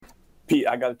Pete,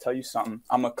 I gotta tell you something.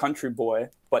 I'm a country boy,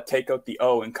 but take out the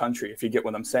O in country if you get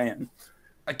what I'm saying.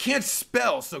 I can't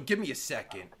spell, so give me a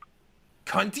second.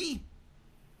 Cunty?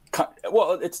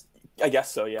 Well, it's. I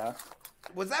guess so. Yeah.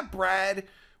 Was that Brad?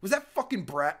 Was that fucking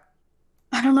Brad?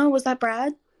 I don't know. Was that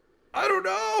Brad? I don't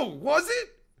know. Was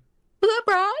it? Was that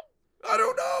Brad? I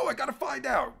don't know. I gotta find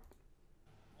out.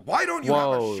 Why don't you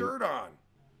have a shirt on?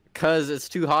 Cause it's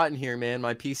too hot in here, man.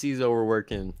 My PC's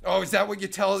overworking. Oh, is that what you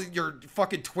tell your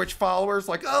fucking Twitch followers?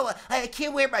 Like, oh, I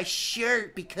can't wear my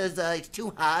shirt because it's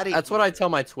too hot. That's what I tell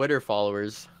my Twitter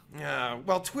followers. Yeah,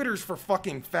 well, Twitter's for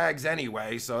fucking fags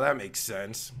anyway, so that makes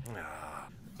sense.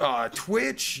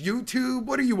 Twitch, YouTube,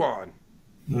 what are you on?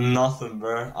 Nothing,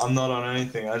 bro. I'm not on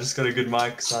anything. I just got a good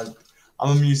mic because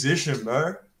I'm a musician,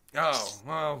 bro. Oh,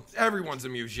 well, everyone's a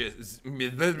musician.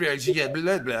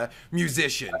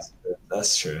 Musician.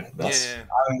 That's true. That's, yeah.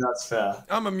 I mean, that's fair.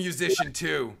 I'm a musician,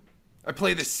 too. I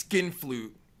play the skin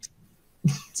flute.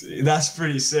 That's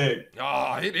pretty sick.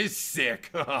 Oh, it is sick.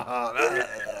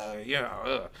 Yeah.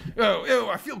 Oh,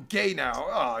 I feel gay now.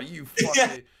 Oh, you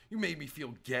fucking... You made me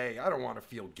feel gay. I don't want to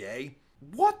feel gay.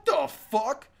 What the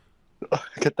fuck?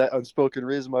 Get that unspoken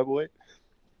riz, my boy. What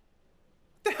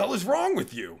the hell is wrong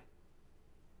with you?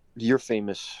 You're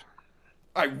famous.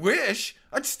 I wish.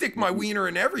 I'd stick my wiener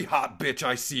in every hot bitch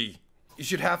I see. You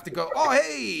should have to go, oh,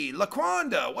 hey,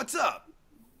 LaQuanda, what's up?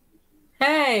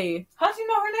 Hey, how'd you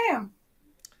know her name?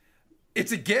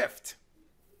 It's a gift.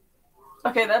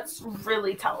 Okay, that's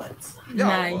really talent. Yeah,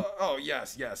 Nice. oh,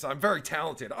 yes. I'm very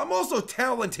talented. I'm also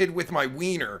talented with my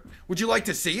wiener. Would you like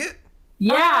to see it?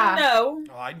 Yeah. No.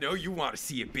 Oh, I know you want to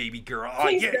see it, baby girl.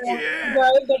 Please Oh, don't. yeah.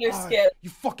 No, better skip. You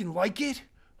fucking like it?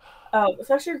 Oh, it's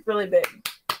actually really big.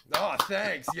 Oh,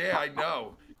 thanks. Yeah, I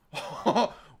know.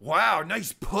 Wow,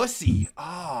 nice pussy.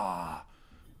 Ah.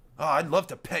 Oh, I'd love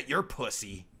to pet your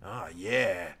pussy. Oh,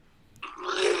 yeah.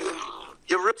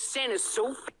 Your sin is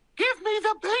so... Give me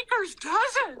the baker's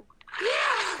dozen.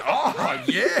 Yeah. Oh,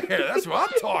 yeah. That's what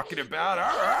I'm talking about.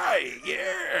 All right.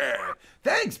 Yeah.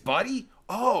 Thanks, buddy.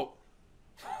 Oh.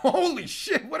 Holy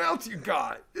shit. What else you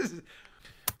got?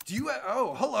 Do you...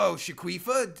 Oh, hello,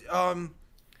 Shaquifa.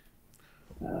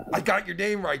 I got your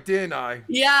name right, didn't I?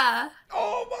 Yeah.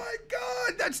 Oh, my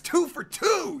God. That's 2 for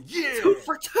 2. Yeah. 2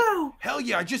 for 2. Hell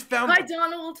yeah. I just found... Hi,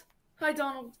 Donald. Hi,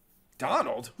 Donald.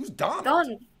 Donald? Who's Donald?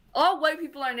 Donald. All white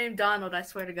people are named Donald, I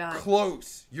swear to God.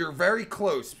 Close. You're very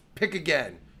close. Pick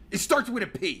again. It starts with a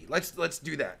P. Let's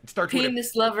do that. It starts with a...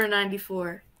 Penis Lover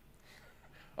 94.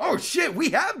 Oh, shit.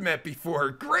 We have met before.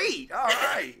 Great. All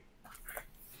right.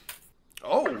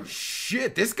 Oh,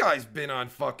 shit. This guy's been on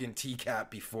fucking TCAP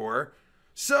before.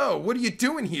 So, what are you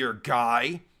doing here,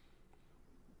 guy?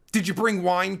 Did you bring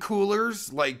wine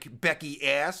coolers, like Becky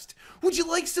asked? Would you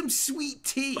like some sweet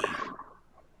tea?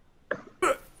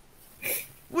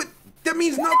 What? That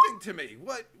means nothing to me.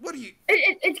 What do you...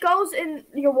 It goes in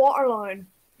your water line.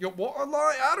 Your water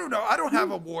line? I don't know. I don't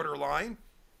have a water line.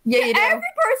 Yeah, you do. Every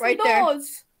person Right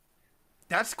does.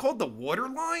 That's called the water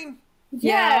line?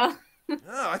 Yeah.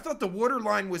 Oh, I thought the water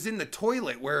line was in the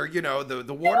toilet where, you know, the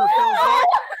water fills up.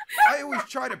 I always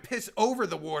try to piss over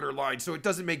the water line so it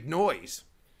doesn't make noise.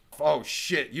 Oh,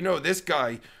 shit. You know, this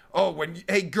guy... Oh,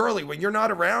 hey, girly, when you're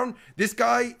not around, this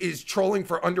guy is trolling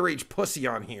for underage pussy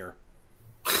on here.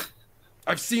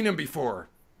 I've seen him before.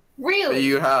 Really?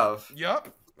 You have.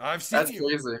 Yup. I've seen That's you.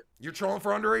 crazy. You're trolling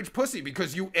for underage pussy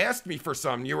because you asked me for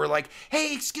some. You were like,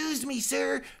 hey, excuse me,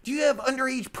 sir. Do you have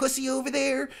underage pussy over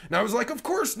there? And I was like, of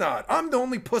course not. I'm the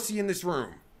only pussy in this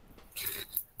room.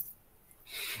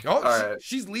 Oh, right.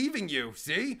 She's leaving you.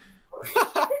 See?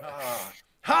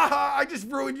 Haha, I just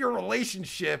ruined your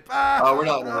relationship. Oh, we're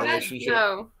not in a relationship.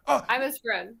 No, Oh, I'm his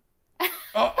friend.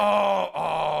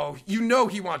 oh, you know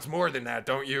he wants more than that,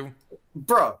 don't you?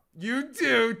 Bro. You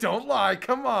do. Don't lie.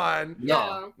 Come on.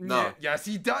 No. Yeah, yes,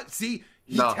 he does. See,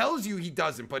 he tells you he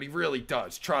doesn't, but he really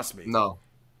does. Trust me. No.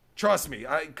 Trust me.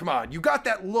 Come on. You got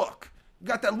that look. You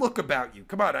got that look about you.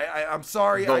 Come on. I'm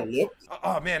sorry.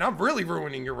 Oh, man, I'm really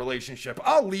ruining your relationship.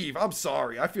 I'll leave. I'm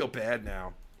sorry. I feel bad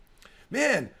now.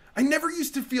 Man, I never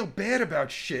used to feel bad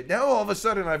about shit. Now all of a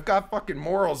sudden I've got fucking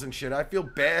morals and shit. I feel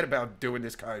bad about doing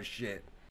this kind of shit.